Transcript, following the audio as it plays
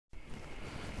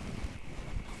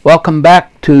Welcome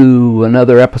back to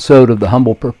another episode of the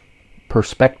Humble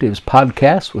Perspectives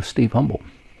podcast with Steve Humble.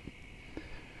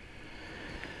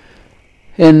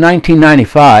 In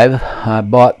 1995, I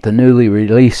bought the newly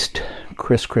released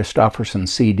Chris Christopherson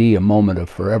CD, A Moment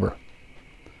of Forever.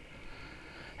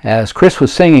 As Chris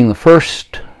was singing the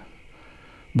first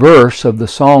verse of the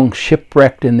song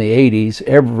Shipwrecked in the 80s,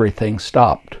 everything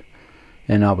stopped,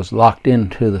 and I was locked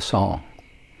into the song.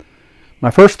 My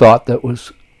first thought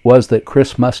was that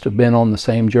Chris must have been on the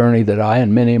same journey that I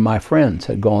and many of my friends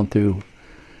had gone through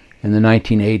in the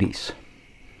 1980s.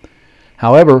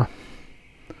 However,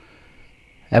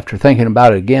 after thinking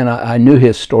about it again, I knew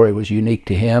his story was unique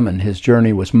to him and his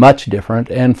journey was much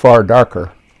different and far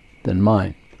darker than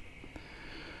mine.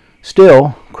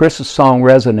 Still, Chris's song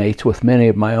resonates with many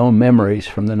of my own memories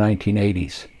from the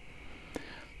 1980s.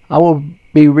 I will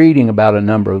be reading about a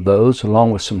number of those,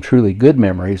 along with some truly good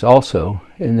memories also,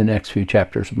 in the next few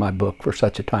chapters of my book, For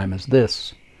Such a Time as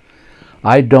This.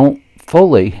 I don't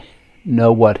fully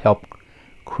know what help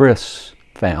Chris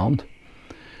found,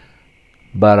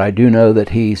 but I do know that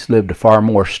he's lived a far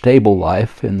more stable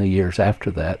life in the years after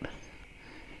that.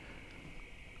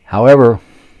 However,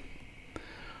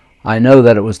 I know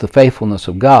that it was the faithfulness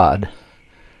of God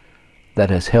that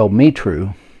has held me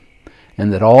true,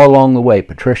 and that all along the way,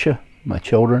 Patricia, my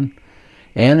children,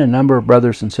 and a number of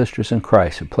brothers and sisters in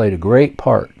Christ have played a great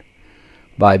part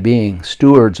by being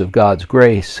stewards of God's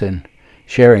grace and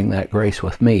sharing that grace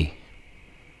with me,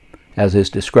 as is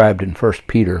described in 1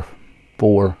 Peter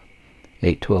 4,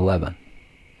 8-11.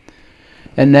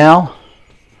 And now,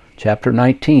 chapter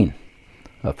 19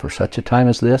 of For Such a Time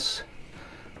as This,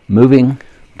 moving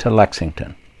to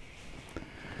Lexington.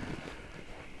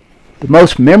 The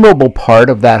most memorable part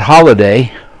of that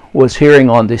holiday was hearing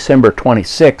on December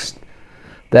 26th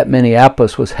that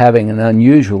Minneapolis was having an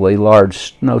unusually large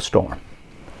snowstorm.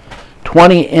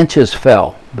 20 inches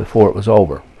fell before it was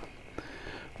over.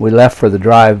 We left for the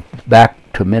drive back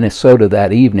to Minnesota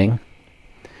that evening,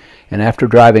 and after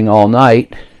driving all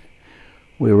night,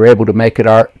 we were able to make it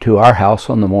to our house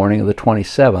on the morning of the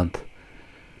 27th,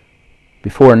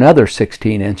 before another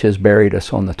 16 inches buried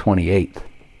us on the 28th.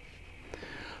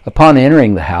 Upon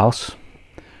entering the house,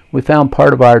 we found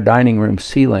part of our dining room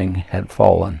ceiling had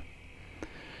fallen.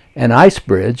 An ice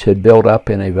bridge had built up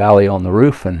in a valley on the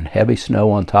roof, and heavy snow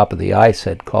on top of the ice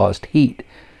had caused heat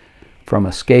from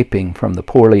escaping from the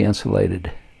poorly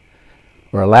insulated,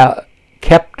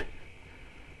 kept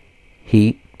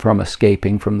heat from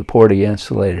escaping from the poorly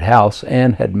insulated house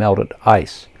and had melted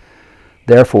ice.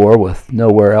 Therefore, with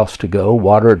nowhere else to go,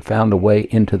 water had found a way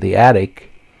into the attic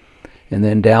and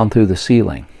then down through the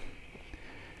ceiling.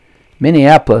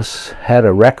 Minneapolis had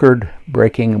a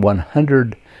record-breaking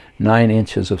 109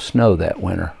 inches of snow that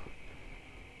winter,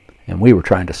 and we were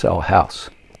trying to sell a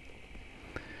house.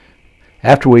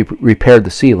 After we repaired the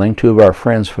ceiling, two of our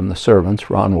friends from the servants,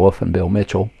 Ron Wolf and Bill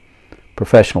Mitchell,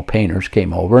 professional painters,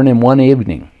 came over and in one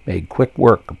evening made quick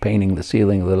work of painting the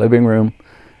ceiling of the living room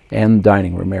and the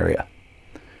dining room area.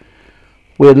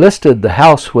 We had listed the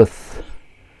house with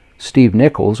Steve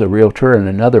Nichols, a realtor, and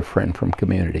another friend from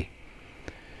community.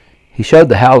 He showed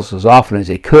the house as often as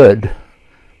he could,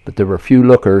 but there were few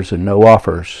lookers and no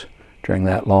offers during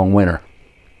that long winter.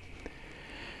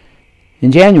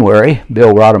 In January,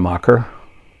 Bill Rademacher,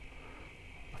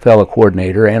 a fellow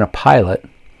coordinator and a pilot,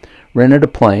 rented a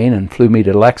plane and flew me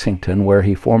to Lexington, where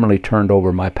he formally turned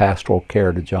over my pastoral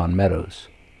care to John Meadows.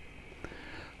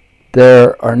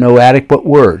 There are no adequate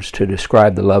words to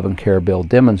describe the love and care Bill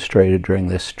demonstrated during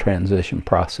this transition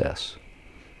process.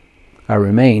 I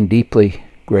remain deeply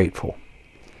grateful.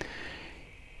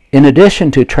 In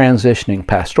addition to transitioning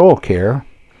pastoral care,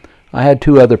 I had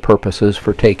two other purposes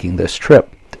for taking this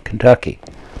trip to Kentucky.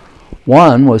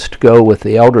 One was to go with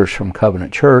the elders from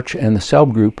Covenant Church and the cell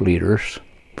group leaders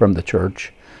from the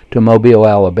church to Mobile,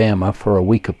 Alabama for a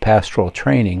week of pastoral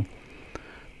training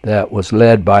that was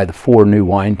led by the four new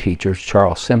wine teachers,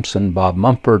 Charles Simpson, Bob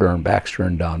Mumford, Ern Baxter,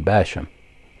 and Don Basham.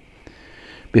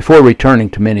 Before returning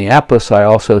to Minneapolis, I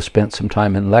also spent some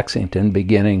time in Lexington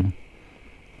beginning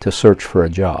to search for a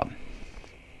job.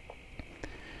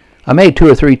 I made 2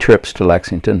 or 3 trips to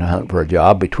Lexington to hunt for a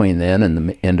job between then and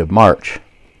the end of March.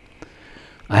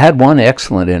 I had one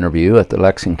excellent interview at the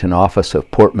Lexington office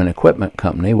of Portman Equipment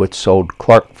Company, which sold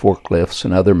Clark forklifts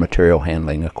and other material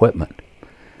handling equipment.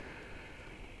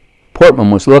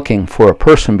 Portman was looking for a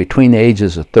person between the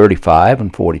ages of 35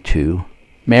 and 42,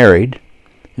 married,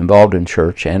 involved in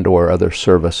church and or other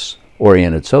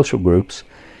service-oriented social groups,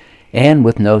 and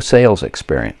with no sales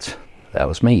experience. That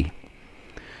was me.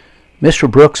 Mr.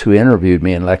 Brooks, who interviewed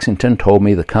me in Lexington, told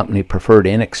me the company preferred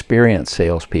inexperienced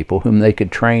salespeople whom they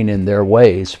could train in their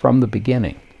ways from the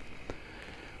beginning.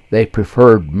 They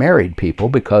preferred married people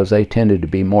because they tended to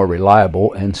be more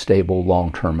reliable and stable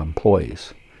long-term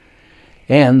employees.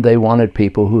 And they wanted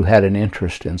people who had an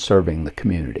interest in serving the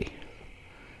community.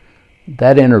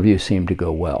 That interview seemed to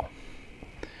go well.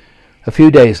 A few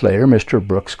days later, Mr.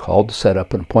 Brooks called to set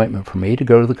up an appointment for me to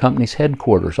go to the company's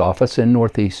headquarters office in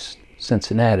Northeast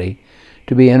Cincinnati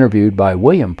to be interviewed by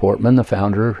William Portman, the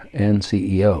founder and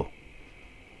CEO.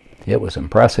 It was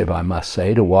impressive, I must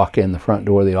say, to walk in the front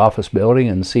door of the office building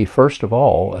and see, first of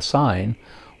all, a sign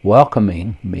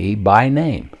welcoming me by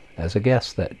name as a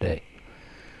guest that day.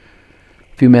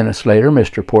 A few minutes later,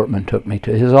 Mr. Portman took me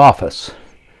to his office,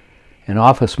 an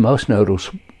office most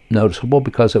noticeable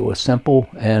because it was simple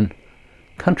and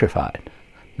countrified,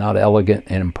 not elegant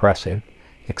and impressive,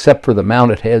 except for the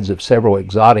mounted heads of several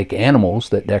exotic animals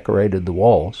that decorated the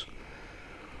walls.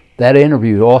 That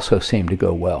interview also seemed to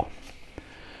go well.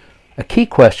 A key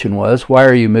question was, why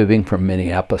are you moving from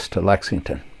Minneapolis to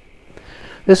Lexington?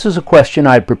 This is a question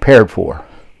I had prepared for.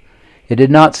 It did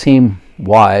not seem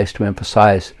wise to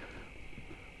emphasize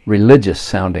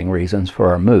religious-sounding reasons for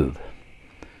our move,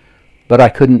 but I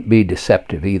couldn't be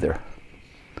deceptive either.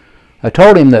 I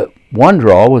told him that one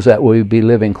draw was that we would be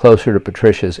living closer to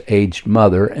Patricia's aged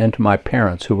mother and to my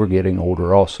parents, who were getting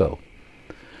older also.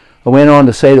 I went on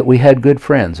to say that we had good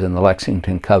friends in the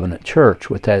Lexington Covenant Church,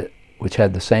 which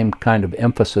had the same kind of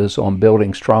emphasis on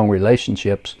building strong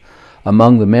relationships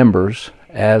among the members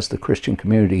as the Christian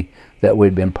community that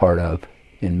we'd been part of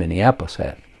in Minneapolis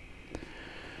had.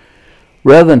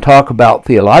 Rather than talk about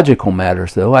theological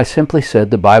matters, though, I simply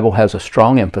said the Bible has a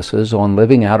strong emphasis on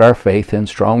living out our faith in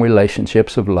strong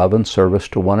relationships of love and service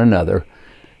to one another,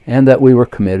 and that we were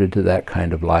committed to that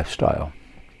kind of lifestyle.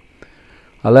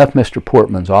 I left Mr.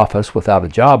 Portman's office without a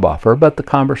job offer, but the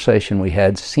conversation we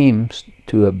had seems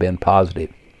to have been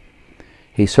positive.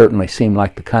 He certainly seemed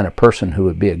like the kind of person who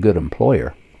would be a good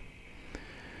employer.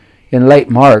 In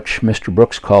late March, Mr.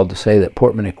 Brooks called to say that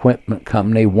Portman Equipment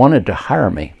Company wanted to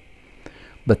hire me,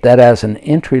 but that as an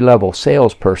entry-level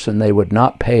salesperson they would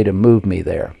not pay to move me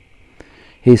there.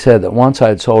 He said that once I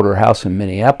had sold our house in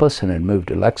Minneapolis and had moved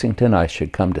to Lexington, I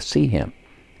should come to see him,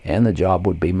 and the job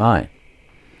would be mine.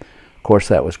 Of course,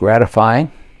 that was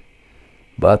gratifying,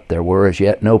 but there were as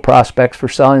yet no prospects for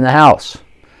selling the house,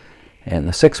 and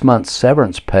the 6 months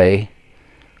severance pay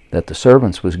that the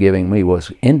servants was giving me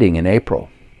was ending in April.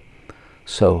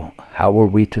 So how were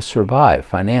we to survive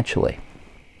financially?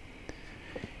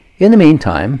 In the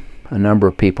meantime, a number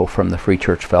of people from the Free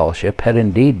Church Fellowship had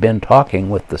indeed been talking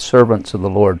with the servants of the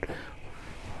Lord,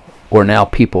 or now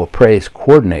People of Praise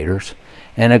coordinators,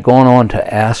 and had gone on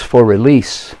to ask for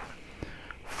release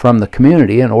from the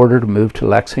community in order to move to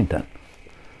Lexington.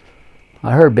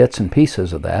 I heard bits and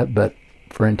pieces of that, but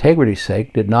for integrity's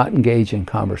sake did not engage in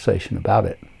conversation about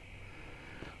it.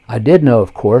 I did know,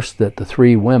 of course, that the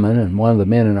 3 women and one of the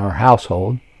men in our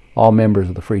household, all members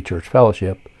of the Free Church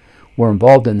Fellowship, were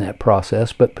involved in that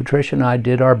process, but Patricia and I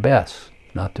did our best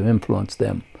not to influence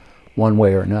them one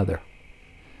way or another.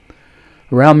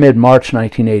 Around mid-March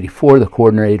 1984, the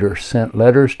coordinator sent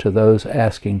letters to those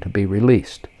asking to be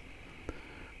released.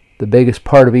 The biggest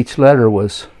part of each letter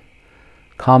was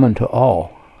common to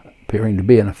all, appearing to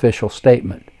be an official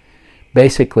statement,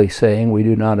 basically saying, we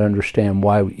do not understand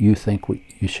why you think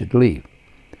you should leave.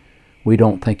 We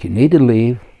don't think you need to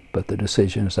leave, but the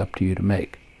decision is up to you to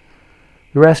make.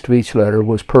 The rest of each letter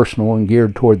was personal and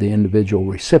geared toward the individual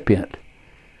recipient,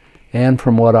 and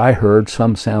from what I heard,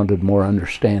 some sounded more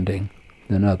understanding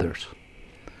than others.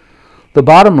 The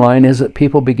bottom line is that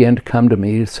people began to come to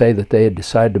me to say that they had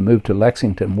decided to move to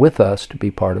Lexington with us to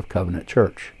be part of Covenant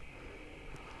Church.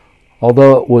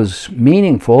 Although it was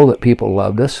meaningful that people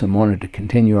loved us and wanted to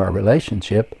continue our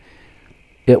relationship,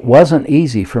 it wasn't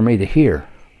easy for me to hear.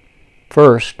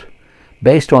 First,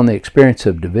 based on the experience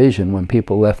of division when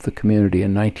people left the community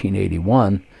in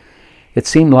 1981, it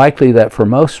seemed likely that for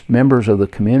most members of the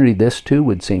community this too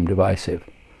would seem divisive.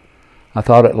 I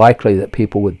thought it likely that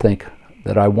people would think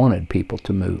that I wanted people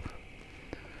to move.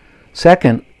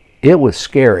 Second, it was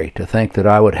scary to think that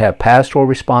I would have pastoral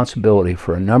responsibility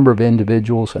for a number of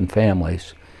individuals and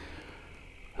families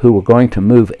who were going to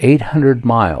move 800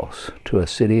 miles to a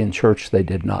city and church they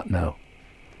did not know.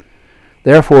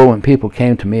 Therefore, when people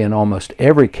came to me in almost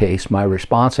every case, my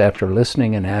response after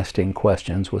listening and asking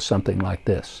questions was something like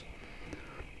this.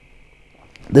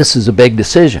 This is a big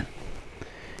decision.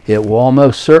 It will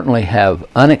almost certainly have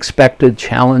unexpected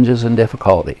challenges and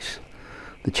difficulties.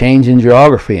 The change in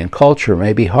geography and culture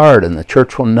may be hard, and the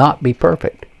church will not be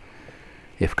perfect.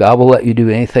 If God will let you do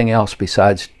anything else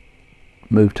besides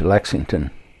move to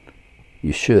Lexington,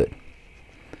 you should.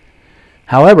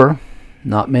 However,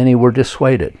 not many were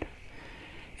dissuaded.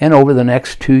 And over the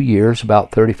next 2 years,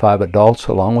 about 35 adults,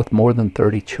 along with more than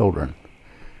 30 children,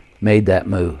 made that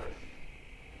move.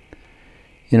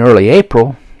 In early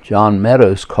April, John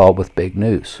Meadows called with big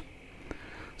news.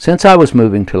 Since I was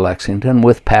moving to Lexington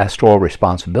with pastoral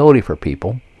responsibility for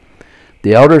people,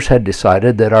 the elders had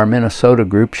decided that our Minnesota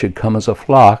group should come as a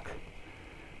flock,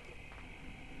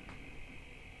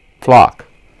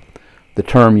 the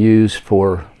term used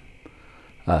for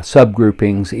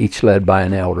subgroupings, each led by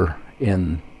an elder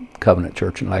in Covenant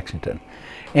Church in Lexington,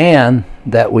 and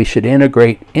that we should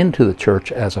integrate into the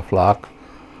church as a flock,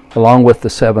 along with the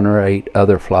 7 or 8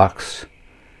 other flocks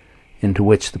into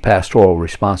which the pastoral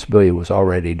responsibility was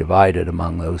already divided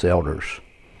among those elders.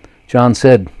 John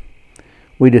said,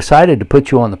 "We decided to put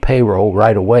you on the payroll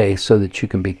right away so that you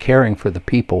can be caring for the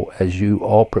people as you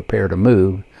all prepare to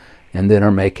move and then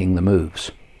are making the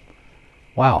moves."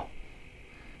 Wow.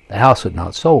 The house had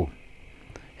not sold,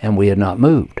 and we had not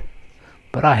moved,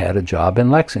 but I had a job in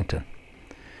Lexington.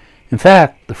 In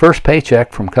fact, the first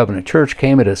paycheck from Covenant Church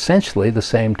came at essentially the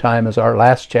same time as our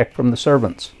last check from the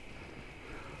servants.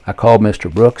 I called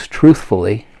Mr. Brooks,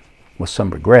 truthfully, with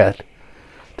some regret,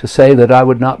 to say that I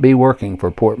would not be working for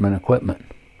Portman Equipment.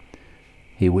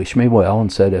 He wished me well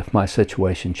and said if my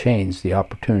situation changed, the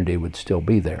opportunity would still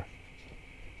be there.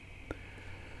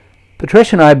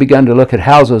 Patricia and I began to look at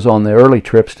houses on the early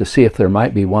trips to see if there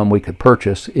might be one we could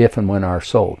purchase if and when ours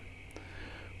sold.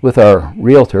 With our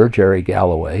realtor, Jerry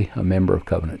Galloway, a member of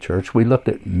Covenant Church, we looked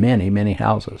at many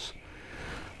houses.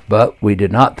 But we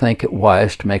did not think it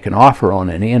wise to make an offer on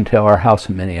any until our house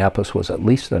in Minneapolis was at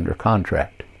least under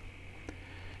contract.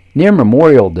 Near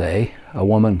Memorial Day, a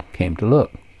woman came to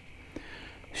look.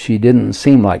 She didn't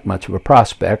seem like much of a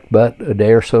prospect, but a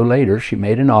day or so later she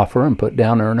made an offer and put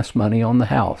down earnest money on the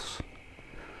house.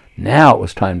 Now it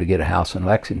was time to get a house in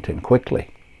Lexington quickly.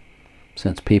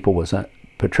 Since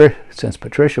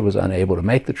Patricia was unable to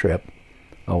make the trip,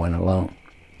 I went alone.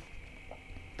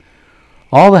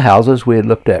 All the houses we had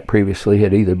looked at previously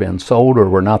had either been sold or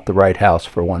were not the right house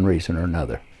for one reason or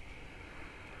another.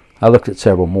 I looked at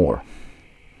several more.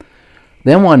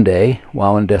 Then one day,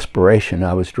 while in desperation,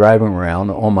 I was driving around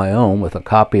on my own with a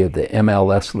copy of the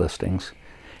MLS listings,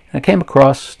 and I came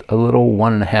across a little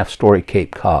 1.5-story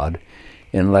Cape Cod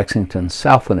in Lexington's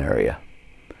Southland area.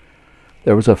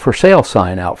 There was a for sale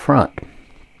sign out front.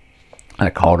 I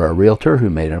called our realtor, who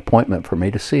made an appointment for me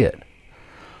to see it.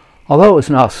 Although it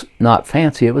was not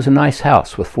fancy, it was a nice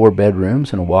house with 4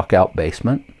 bedrooms and a walkout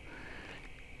basement,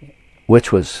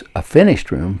 which was a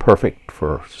finished room, perfect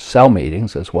for cell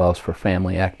meetings as well as for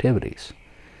family activities.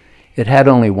 It had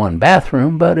only 1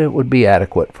 bathroom, but it would be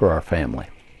adequate for our family.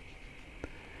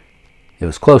 It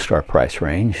was close to our price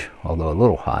range, although a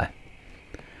little high.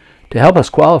 To help us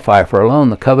qualify for a loan,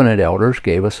 the Covenant elders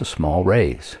gave us a small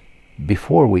raise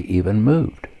before we even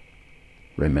moved.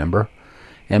 Remember?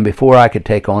 And before I could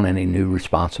take on any new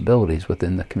responsibilities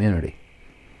within the community.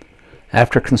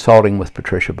 After consulting with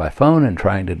Patricia by phone and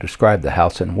trying to describe the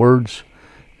house in words,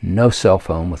 no cell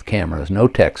phone with cameras, no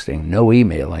texting, no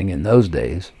emailing in those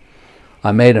days,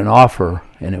 I made an offer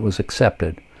and it was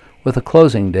accepted with a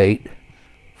closing date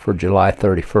for July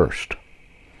 31st.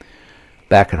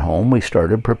 Back at home, we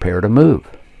started to prepare to move.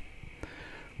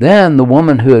 Then the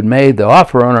woman who had made the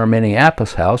offer on our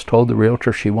Minneapolis house told the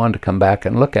realtor she wanted to come back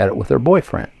and look at it with her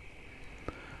boyfriend.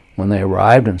 When they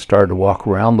arrived and started to walk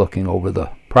around looking over the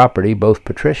property, both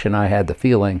Patricia and I had the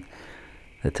feeling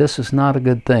that this is not a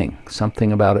good thing.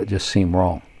 Something about it just seemed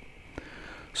wrong.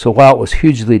 So while it was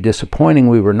hugely disappointing,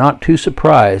 we were not too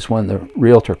surprised when the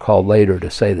realtor called later to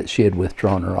say that she had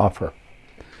withdrawn her offer.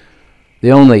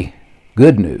 The only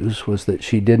good news was that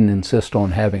she didn't insist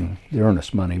on having the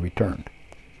earnest money returned.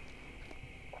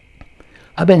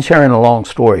 I've been sharing a long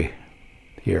story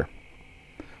here.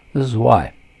 This is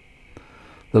why.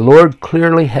 The Lord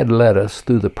clearly had led us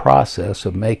through the process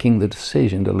of making the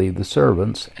decision to leave the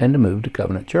servants and to move to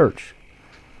Covenant Church.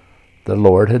 The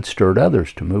Lord had stirred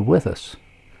others to move with us.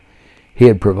 He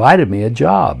had provided me a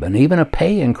job and even a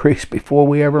pay increase before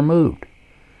we ever moved.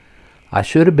 I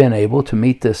should have been able to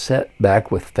meet this setback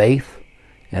with faith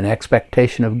and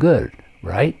expectation of good,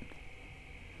 right?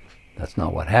 That's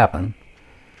not what happened.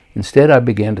 Instead, I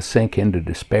began to sink into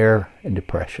despair and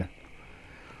depression.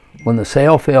 When the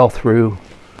sale fell through,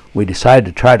 we decided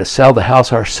to try to sell the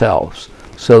house ourselves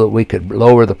so that we could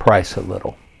lower the price a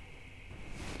little.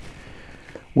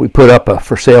 We put up a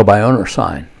for sale by owner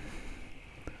sign.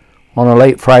 On a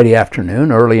late Friday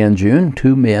afternoon, early in June,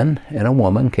 2 men and a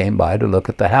woman came by to look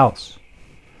at the house.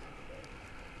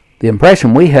 The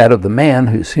impression we had of the man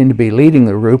who seemed to be leading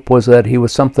the group was that he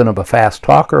was something of a fast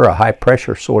talker, a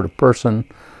high-pressure sort of person,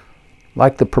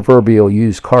 like the proverbial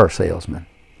used car salesman.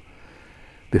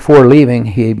 Before leaving,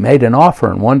 he made an offer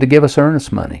and wanted to give us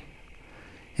earnest money.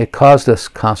 It caused us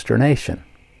consternation.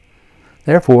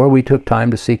 Therefore, we took time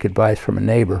to seek advice from a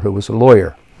neighbor who was a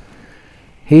lawyer.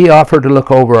 He offered to look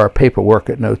over our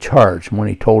paperwork at no charge, and when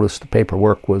he told us the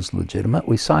paperwork was legitimate,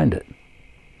 we signed it.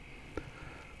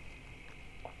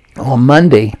 On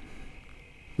Monday,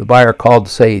 the buyer called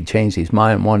to say he'd changed his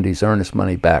mind and wanted his earnest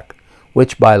money back,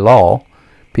 which by law,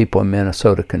 people in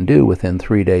Minnesota can do within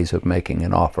 3 days of making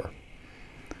an offer.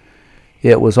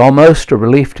 It was almost a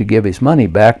relief to give his money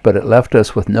back, but it left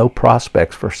us with no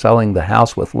prospects for selling the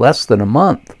house with less than a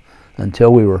month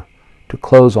until we were to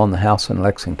close on the house in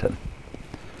Lexington.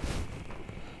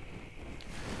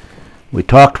 We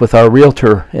talked with our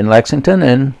realtor in Lexington,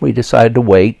 and we decided to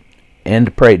wait and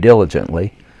to pray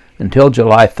diligently until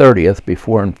July 30th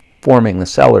before informing the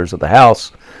sellers of the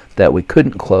house that we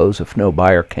couldn't close if no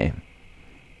buyer came.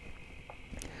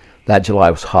 That July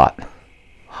was hot,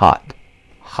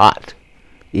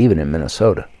 even in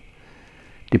Minnesota.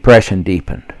 Depression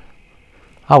deepened.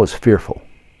 I was fearful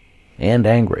and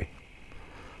angry.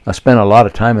 I spent a lot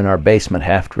of time in our basement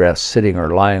half-dressed, sitting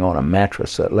or lying on a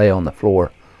mattress that lay on the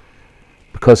floor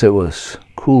because it was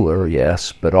cooler,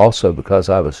 yes, but also because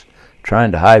I was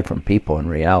trying to hide from people in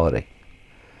reality.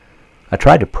 I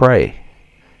tried to pray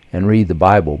and read the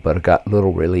Bible, but I got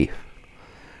little relief.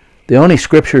 The only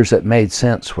scriptures that made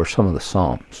sense were some of the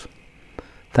Psalms.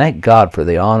 Thank God for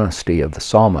the honesty of the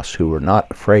psalmists who were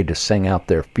not afraid to sing out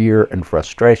their fear and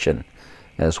frustration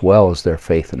as well as their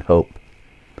faith and hope.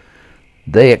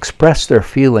 They expressed their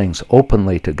feelings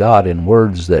openly to God in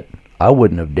words that I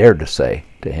wouldn't have dared to say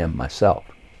to him myself.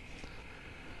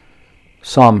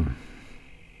 Psalm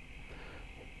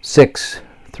 6,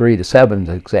 3-7 is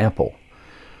an example.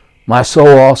 My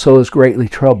soul also is greatly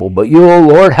troubled, but you, O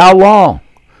Lord, how long?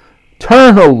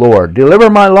 Turn, O Lord,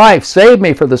 deliver my life, save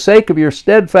me for the sake of your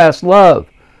steadfast love.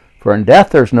 For in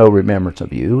death there's no remembrance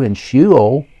of you, in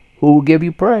Sheol who will give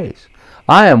you praise?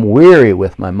 I am weary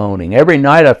with my moaning. Every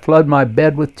night I flood my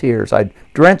bed with tears. I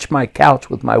drench my couch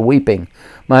with my weeping.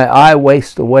 My eye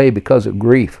wastes away because of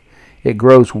grief. It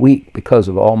grows weak because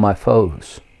of all my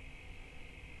foes.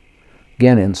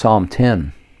 Again in Psalm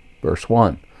 10, verse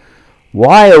 1.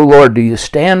 Why, O Lord, do you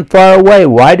stand far away?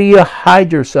 Why do you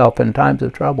hide yourself in times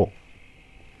of trouble?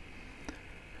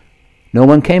 No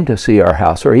one came to see our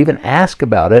house or even ask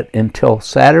about it until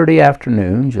Saturday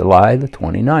afternoon, July the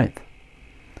 29th.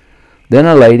 Then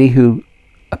a lady who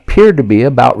appeared to be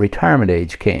about retirement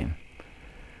age came.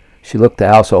 She looked the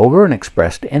house over and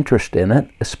expressed interest in it,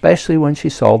 especially when she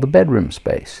saw the bedroom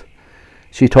space.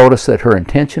 She told us that her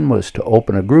intention was to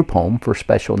open a group home for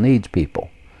special needs people.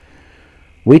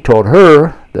 We told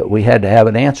her that we had to have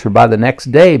an answer by the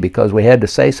next day because we had to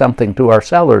say something to our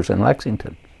sellers in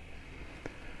Lexington.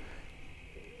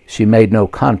 She made no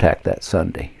contact that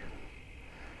Sunday.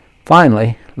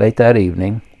 Finally, late that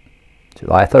evening,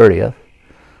 July 30th,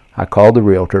 I called the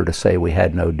realtor to say we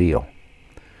had no deal.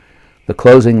 The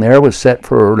closing there was set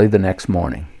for early the next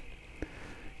morning.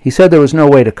 He said there was no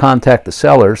way to contact the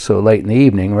sellers so late in the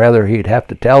evening, rather he'd have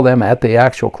to tell them at the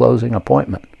actual closing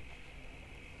appointment.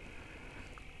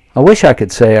 I wish I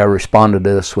could say I responded to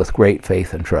this with great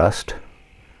faith and trust.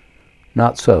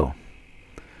 Not so.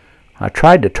 I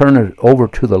tried to turn it over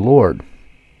to the Lord,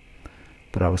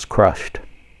 but I was crushed.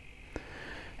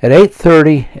 At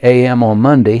 8:30 a.m. on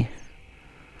Monday,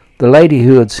 the lady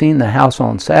who had seen the house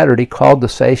on Saturday called to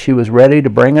say she was ready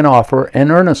to bring an offer and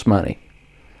earnest money.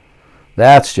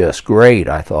 That's just great,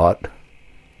 I thought.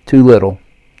 Too little,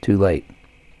 too late.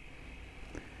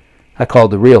 I called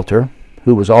the realtor,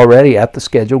 who was already at the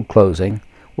scheduled closing,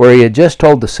 where he had just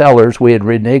told the sellers we had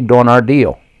reneged on our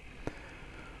deal.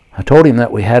 I told him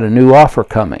that we had a new offer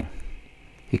coming.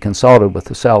 He consulted with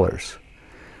the sellers.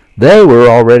 They were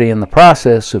already in the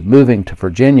process of moving to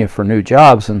Virginia for new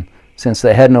jobs, and since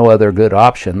they had no other good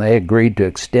option, they agreed to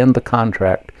extend the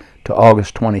contract to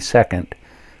August 22nd,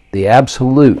 the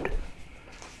absolute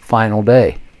final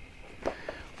day.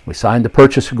 We signed the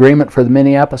purchase agreement for the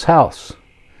Minneapolis house.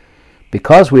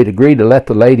 Because we'd agreed to let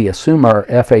the lady assume our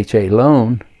FHA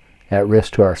loan at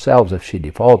risk to ourselves if she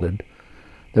defaulted,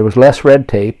 there was less red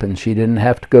tape and she didn't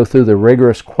have to go through the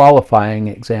rigorous qualifying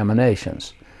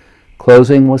examinations.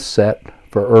 Closing was set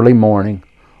for early morning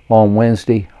on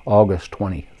Wednesday, August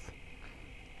 20th.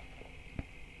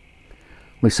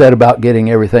 We set about getting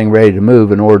everything ready to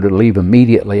move in order to leave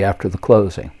immediately after the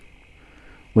closing.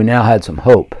 We now had some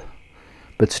hope,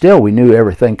 but still we knew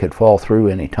everything could fall through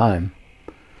any time.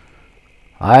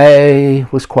 I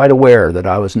was quite aware that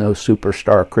I was no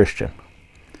superstar Christian.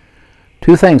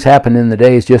 Two things happened in the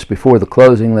days just before the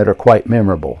closing that are quite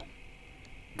memorable.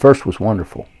 First was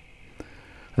wonderful.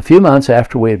 A few months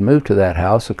after we had moved to that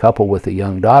house, a couple with a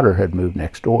young daughter had moved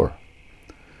next door.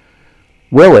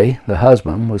 Willie, the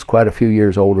husband, was quite a few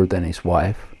years older than his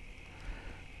wife.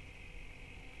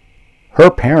 Her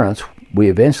parents, we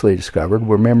eventually discovered,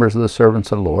 were members of the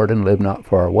Servants of the Lord and lived not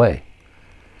far away.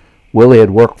 Willie had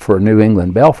worked for New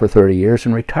England Bell for 30 years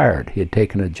and retired. He had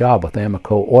taken a job with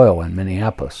Amoco Oil in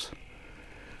Minneapolis.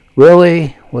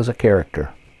 Willie was a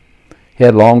character. He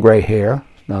had long gray hair,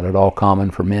 not at all common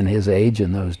for men his age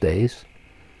in those days.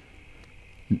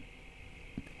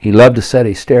 He loved to set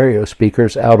his stereo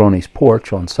speakers out on his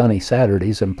porch on sunny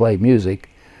Saturdays and play music,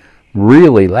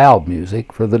 really loud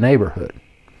music, for the neighborhood.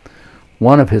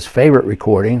 One of his favorite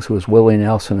recordings was Willie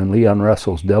Nelson and Leon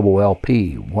Russell's double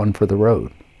LP, One for the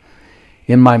Road.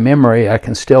 In my memory, I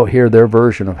can still hear their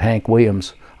version of Hank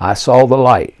Williams' I Saw the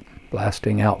Light,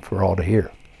 blasting out for all to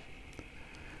hear.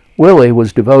 Willie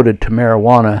was devoted to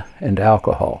marijuana and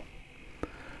alcohol.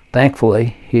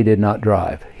 Thankfully, he did not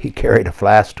drive. He carried a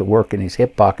flask to work in his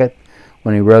hip pocket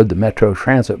when he rode the Metro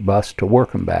Transit bus to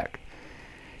work and back.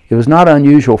 It was not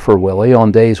unusual for Willie,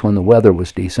 on days when the weather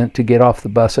was decent, to get off the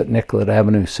bus at Nicollet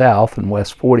Avenue South and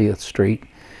West 40th Street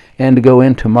and to go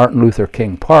into Martin Luther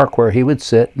King Park, where he would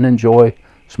sit and enjoy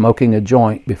smoking a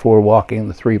joint before walking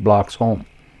the 3 blocks home.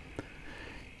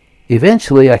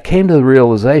 Eventually, I came to the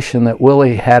realization that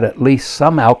Willie had at least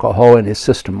some alcohol in his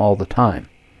system all the time,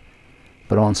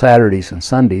 but on Saturdays and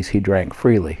Sundays he drank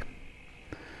freely.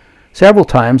 Several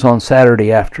times on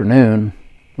Saturday afternoon,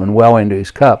 when well into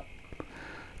his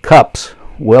cups,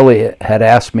 Willie had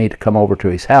asked me to come over to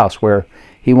his house where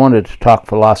he wanted to talk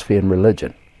philosophy and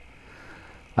religion.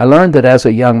 I learned that as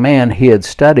a young man he had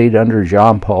studied under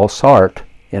Jean-Paul Sartre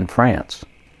in France.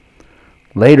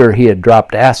 Later he had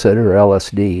dropped acid, or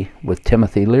LSD, with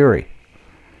Timothy Leary.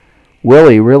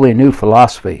 Willie really knew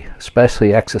philosophy, especially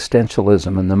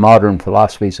existentialism and the modern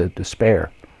philosophies of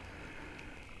despair.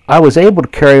 I was able to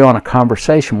carry on a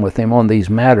conversation with him on these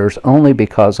matters only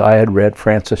because I had read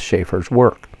Francis Schaeffer's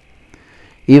work.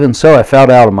 Even so, I felt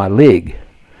out of my league,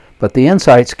 but the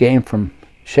insights gained from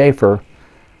Schaeffer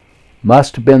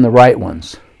must have been the right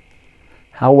ones.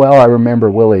 How well I remember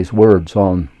Willie's words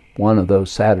on one of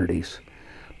those Saturdays.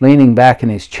 Leaning back in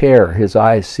his chair, his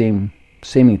eyes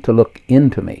seeming to look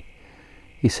into me.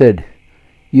 He said,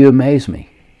 "You amaze me.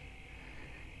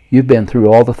 You've been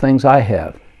through all the things I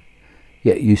have,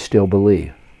 yet you still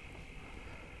believe."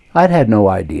 I'd had no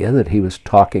idea that he was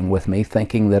talking with me,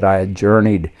 thinking that I had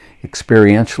journeyed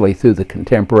experientially through the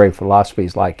contemporary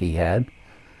philosophies like he had.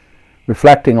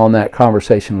 Reflecting on that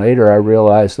conversation later, I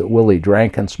realized that Willie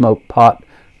drank and smoked pot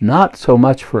not so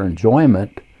much for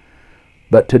enjoyment,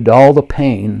 but to dull the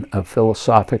pain of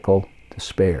philosophical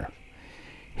despair.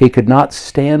 He could not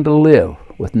stand to live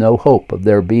with no hope of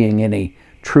there being any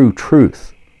true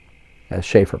truth, as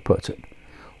Schaeffer puts it,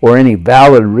 or any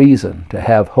valid reason to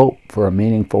have hope for a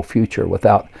meaningful future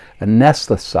without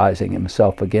anesthetizing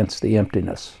himself against the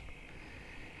emptiness.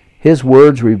 His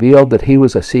words revealed that he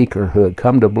was a seeker who had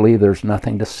come to believe there's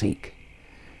nothing to seek.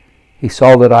 He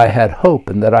saw that I had hope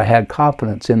and that I had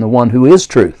confidence in the one who is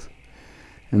truth,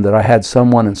 and that I had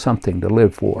someone and something to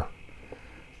live for.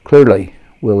 Clearly,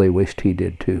 Willie wished he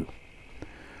did too.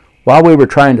 While we were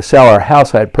trying to sell our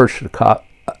house, I had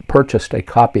purchased a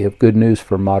copy of Good News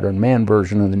for Modern Man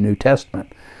version of the New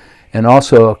Testament, and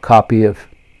also a copy of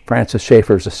Francis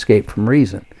Schaeffer's Escape from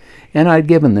Reason, and I'd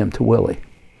given them to Willie.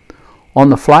 On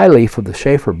the flyleaf of the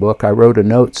Schaeffer book, I wrote a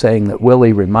note saying that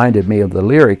Willie reminded me of the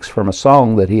lyrics from a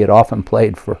song that he had often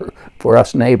played for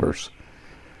us neighbors.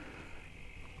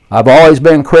 "I've always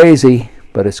been crazy,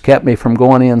 but it's kept me from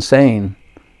going insane,"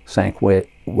 sang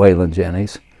Waylon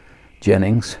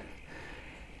Jennings.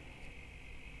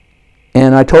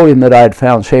 And I told him that I had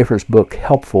found Schaeffer's book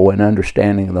helpful in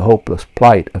understanding the hopeless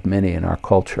plight of many in our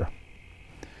culture.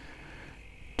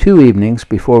 2 evenings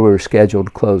before we were scheduled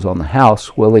to close on the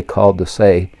house, Willie called to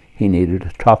say he needed to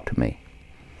talk to me.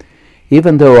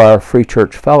 Even though our Free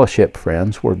Church Fellowship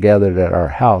friends were gathered at our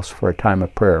house for a time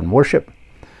of prayer and worship,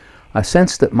 I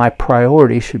sensed that my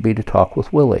priority should be to talk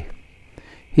with Willie.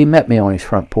 He met me on his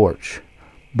front porch,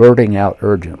 blurting out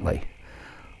urgently,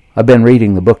 "I've been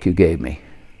reading the book you gave me."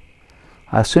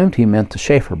 I assumed he meant the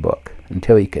Schaeffer book,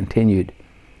 until he continued,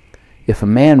 "If a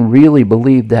man really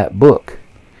believed that book,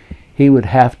 he would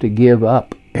have to give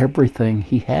up everything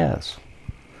he has."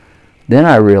 Then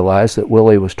I realized that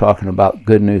Willie was talking about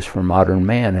Good News for Modern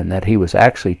Man and that he was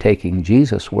actually taking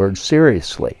Jesus' words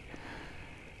seriously.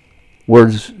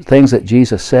 things that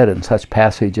Jesus said in such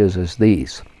passages as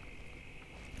these.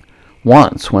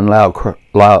 Once, when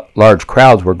large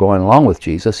crowds were going along with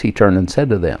Jesus, he turned and said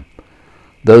to them,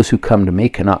 "Those who come to me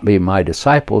cannot be my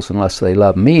disciples unless they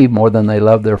love me more than they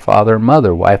love their father and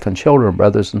mother, wife and children,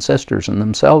 brothers and sisters, and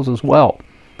themselves as well.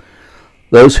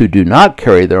 Those who do not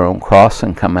carry their own cross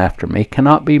and come after me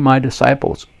cannot be my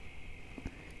disciples.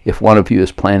 If one of you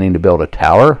is planning to build a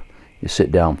tower, you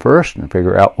sit down first and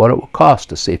figure out what it will cost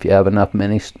to see if you have enough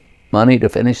money to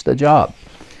finish the job.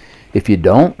 If you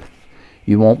don't,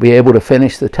 you won't be able to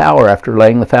finish the tower after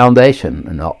laying the foundation,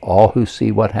 and all who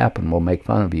see what happened will make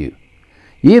fun of you.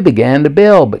 You began to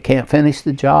build but can't finish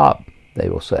the job," they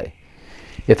will say.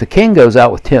 "If a king goes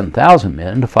out with 10,000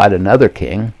 men to fight another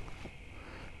king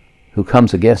who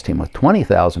comes against him with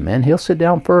 20,000 men, he'll sit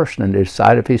down first and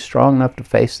decide if he's strong enough to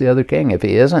face the other king. If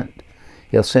he isn't,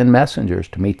 he'll send messengers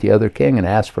to meet the other king and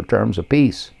ask for terms of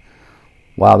peace,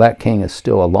 while that king is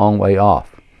still a long way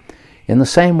off. In the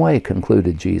same way,"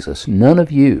 concluded Jesus, "none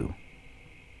of you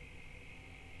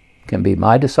can be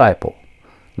my disciple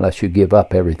unless you give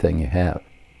up everything you have."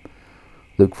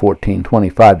 Luke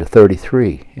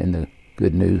 14:25-33 in the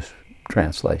Good News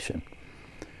translation.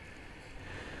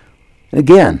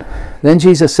 Again, then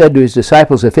Jesus said to his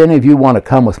disciples, "If any of you want to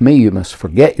come with me, you must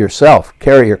forget yourself,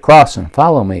 carry your cross, and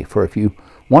follow me. For if you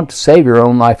want to save your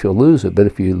own life, you'll lose it. But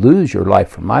if you lose your life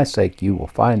for my sake, you will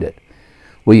find it.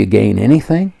 Will you gain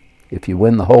anything if you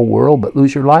win the whole world but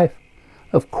lose your life?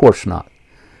 Of course not.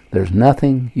 There's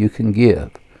nothing you can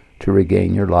give to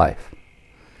regain your life."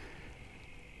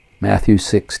 Matthew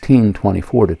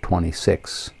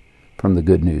 16:24-26 from the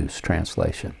Good News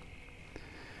translation.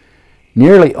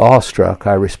 Nearly awestruck,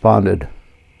 I responded,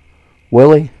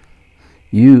 "Willie,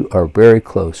 you are very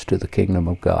close to the kingdom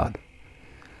of God.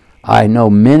 I know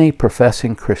many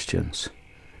professing Christians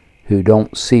who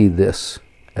don't see this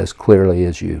as clearly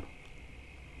as you."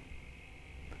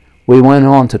 We went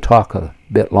on to talk a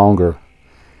bit longer,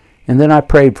 and then I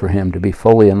prayed for him to be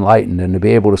fully enlightened and to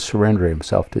be able to surrender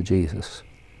himself to Jesus.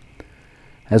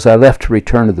 As I left to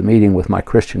return to the meeting with my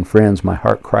Christian friends, my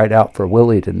heart cried out for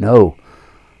Willie to know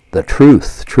the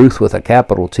truth with a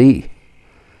capital T.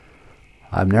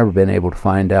 I've never been able to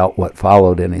find out what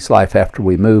followed in his life after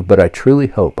we moved, but I truly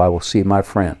hope I will see my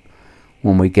friend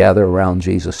when we gather around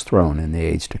Jesus' throne in the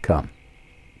age to come.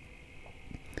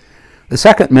 The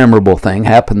second memorable thing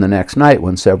happened the next night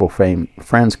when several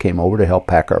friends came over to help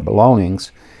pack our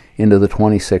belongings into the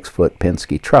 26-foot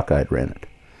Penske truck I'd rented.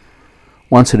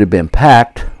 Once it had been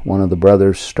packed, one of the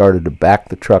brothers started to back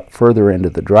the truck further into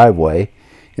the driveway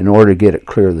in order to get it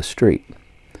clear of the street.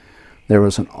 There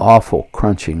was an awful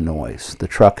crunching noise. The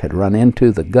truck had run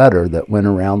into the gutter that went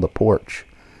around the porch.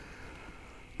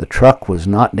 The truck was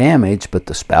not damaged, but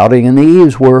the spouting and the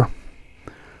eaves were.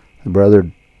 The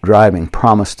brother driving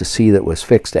promised to see that it was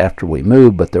fixed after we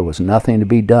moved, but there was nothing to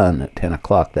be done at 10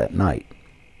 o'clock that night.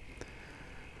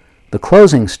 The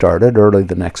closing started early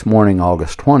the next morning,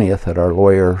 August 20th, at our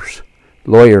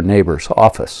lawyer neighbor's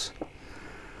office.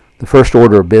 The first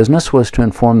order of business was to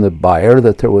inform the buyer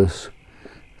that there was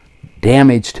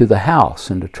damage to the house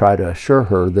and to try to assure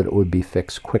her that it would be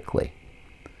fixed quickly.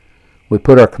 We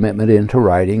put our commitment into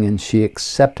writing, and she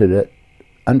accepted it,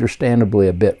 understandably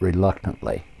a bit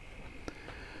reluctantly.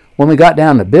 When we got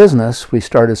down to business, we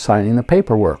started signing the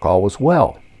paperwork. All was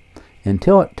well,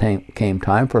 until it came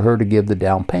time for her to give the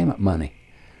down payment money.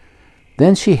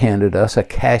 Then she handed us a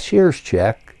cashier's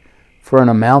check for an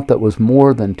amount that was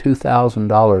more than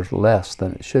 $2,000 less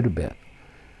than it should have been.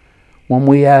 When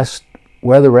we asked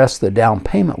where the rest of the down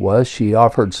payment was, she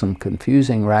offered some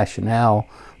confusing rationale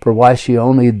for why she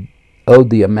only owed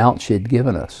the amount she had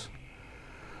given us.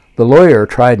 The lawyer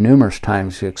tried numerous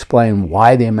times to explain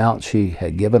why the amount she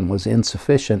had given was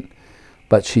insufficient,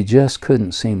 but she just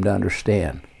couldn't seem to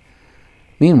understand.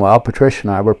 Meanwhile, Patricia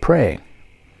and I were praying.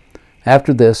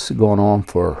 After this, going on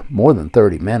for more than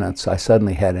 30 minutes, I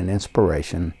suddenly had an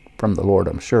inspiration, from the Lord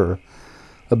I'm sure,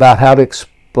 about how to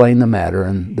explain the matter,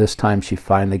 and this time she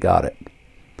finally got it.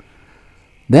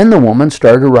 Then the woman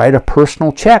started to write a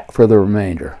personal check for the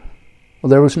remainder. Well,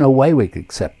 there was no way we could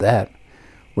accept that.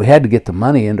 We had to get the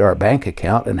money into our bank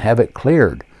account and have it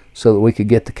cleared so that we could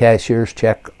get the cashier's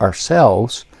check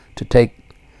ourselves to take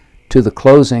to the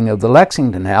closing of the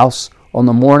Lexington house on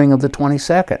the morning of the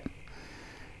 22nd.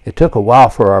 It took a while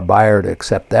for our buyer to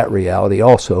accept that reality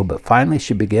also, but finally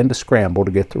she began to scramble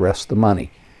to get the rest of the money.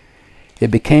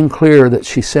 It became clear that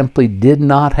she simply did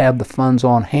not have the funds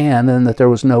on hand and that there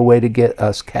was no way to get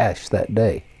us cash that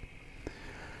day.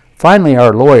 Finally,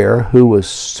 our lawyer, who was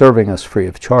serving us free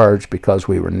of charge because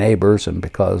we were neighbors and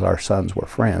because our sons were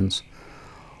friends,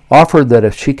 offered that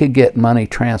if she could get money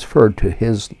transferred to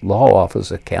his law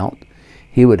office account,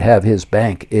 he would have his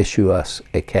bank issue us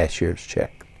a cashier's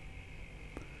check.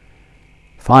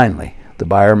 Finally, the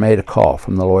buyer made a call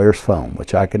from the lawyer's phone,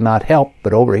 which I could not help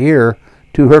but overhear,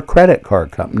 to her credit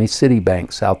card company,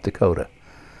 Citibank, South Dakota.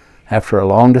 After a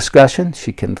long discussion,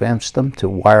 she convinced them to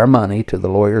wire money to the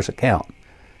lawyer's account,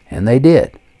 and they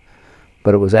did.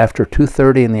 But it was after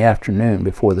 2:30 in the afternoon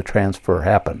before the transfer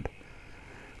happened.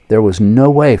 There was no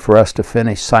way for us to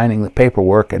finish signing the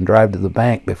paperwork and drive to the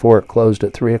bank before it closed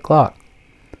at 3 o'clock.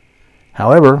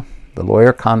 However, the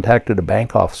lawyer contacted a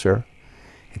bank officer,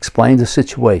 explained the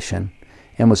situation,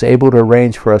 and was able to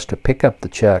arrange for us to pick up the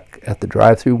check at the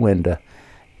drive-through window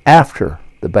after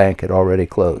the bank had already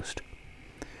closed.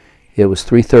 It was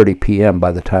 3:30 p.m.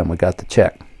 by the time we got the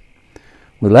check.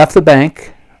 We left the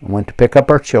bank and went to pick up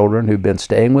our children who'd been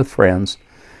staying with friends,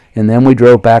 and then we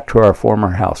drove back to our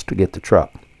former house to get the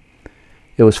truck.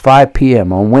 It was 5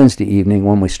 p.m. on Wednesday evening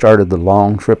when we started the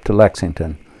long trip to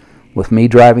Lexington, with me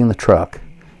driving the truck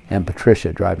and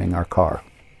Patricia driving our car.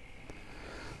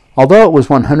 Although it was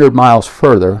 100 miles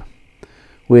further,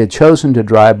 we had chosen to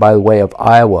drive by way of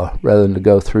Iowa rather than to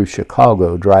go through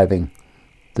Chicago driving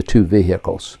the two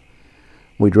vehicles.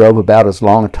 We drove about as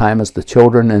long a time as the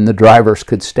children and the drivers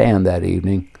could stand that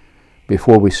evening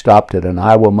before we stopped at an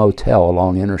Iowa motel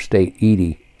along Interstate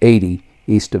 80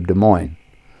 east of Des Moines.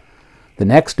 The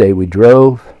next day we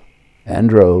drove and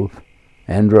drove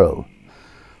and drove,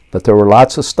 but there were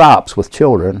lots of stops with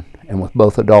children and with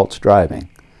both adults driving.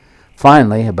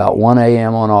 Finally, about 1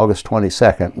 a.m. on August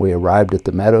 22nd, we arrived at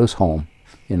the Meadows home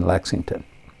in Lexington.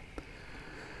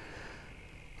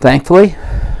 Thankfully,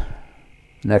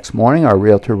 the next morning our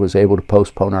realtor was able to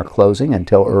postpone our closing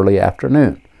until early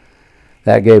afternoon.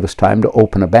 That gave us time to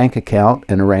open a bank account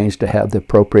and arrange to have the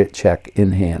appropriate check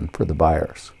in hand for the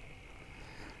buyers.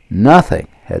 Nothing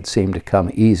had seemed to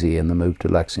come easy in the move to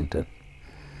Lexington.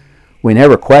 We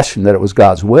never questioned that it was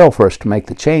God's will for us to make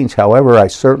the change. However, I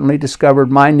certainly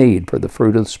discovered my need for the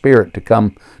fruit of the Spirit to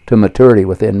come to maturity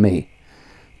within me.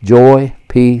 Joy,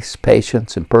 peace,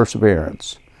 patience, and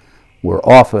perseverance were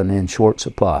often in short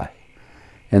supply,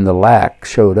 and the lack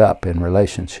showed up in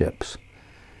relationships.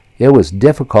 It was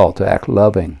difficult to act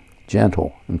loving,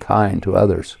 gentle, and kind to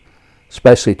others,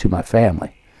 especially to my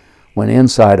family, when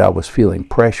inside I was feeling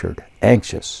pressured,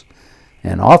 anxious,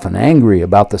 and often angry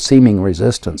about the seeming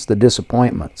resistance, the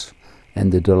disappointments,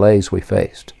 and the delays we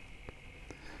faced.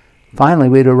 Finally,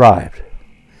 we'd arrived,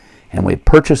 and we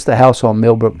purchased the house on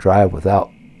Millbrook Drive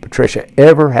without Patricia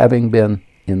ever having been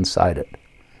inside it.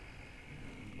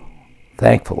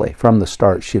 Thankfully, from the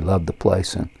start, she loved the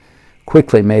place and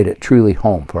quickly made it truly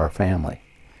home for our family.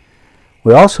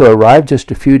 We also arrived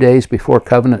just a few days before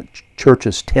Covenant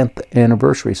Church's 10th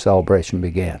anniversary celebration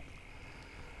began.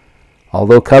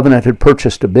 Although Covenant had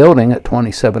purchased a building at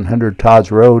 2700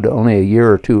 Todd's Road only a year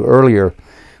or two earlier,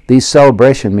 these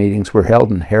celebration meetings were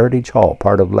held in Heritage Hall,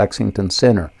 part of Lexington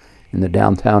Center, in the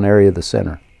downtown area of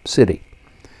the city.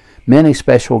 Many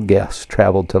special guests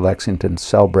traveled to Lexington to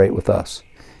celebrate with us,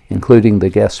 including the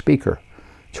guest speaker,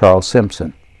 Charles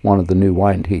Simpson, one of the new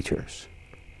wine teachers.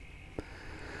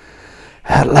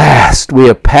 At last, we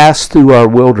have passed through our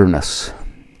wilderness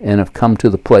and have come to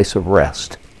the place of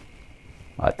rest,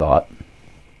 I thought.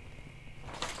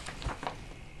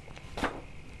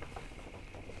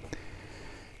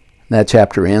 That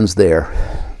chapter ends there.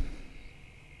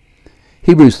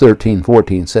 Hebrews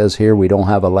 13:14 says here we don't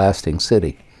have a lasting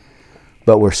city,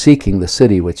 but we're seeking the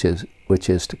city which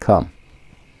is to come.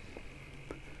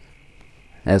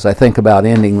 As I think about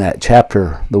ending that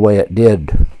chapter the way it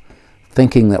did,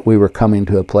 thinking that we were coming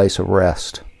to a place of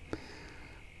rest,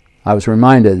 I was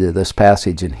reminded of this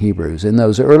passage in Hebrews. In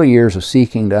those early years of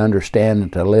seeking to understand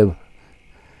and to live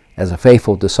as a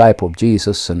faithful disciple of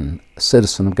Jesus and a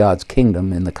citizen of God's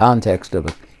kingdom in the context of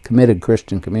a committed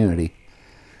Christian community,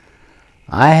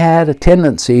 I had a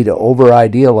tendency to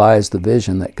over-idealize the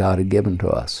vision that God had given to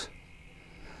us.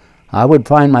 I would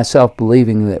find myself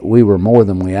believing that we were more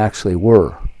than we actually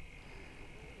were.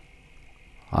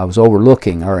 I was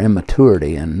overlooking our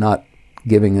immaturity and not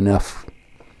giving enough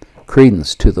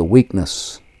credence to the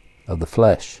weakness of the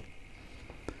flesh.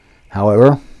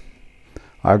 However,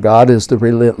 our God is the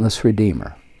relentless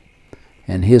Redeemer,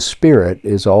 and His Spirit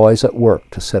is always at work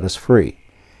to set us free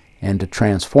and to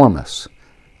transform us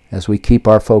as we keep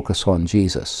our focus on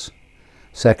Jesus.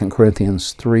 2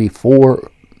 Corinthians 3:4.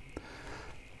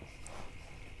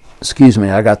 Excuse me,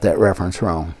 I got that reference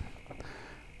wrong.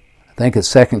 I think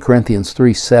it's 2 Corinthians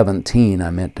 3:17 I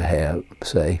meant to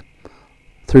say.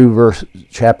 Through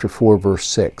chapter 4, verse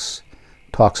 6,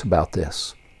 talks about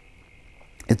this.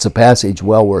 It's a passage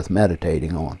well worth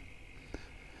meditating on.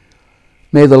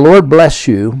 May the Lord bless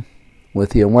you with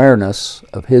the awareness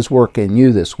of His work in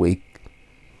you this week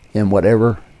in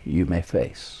whatever you may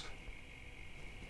face.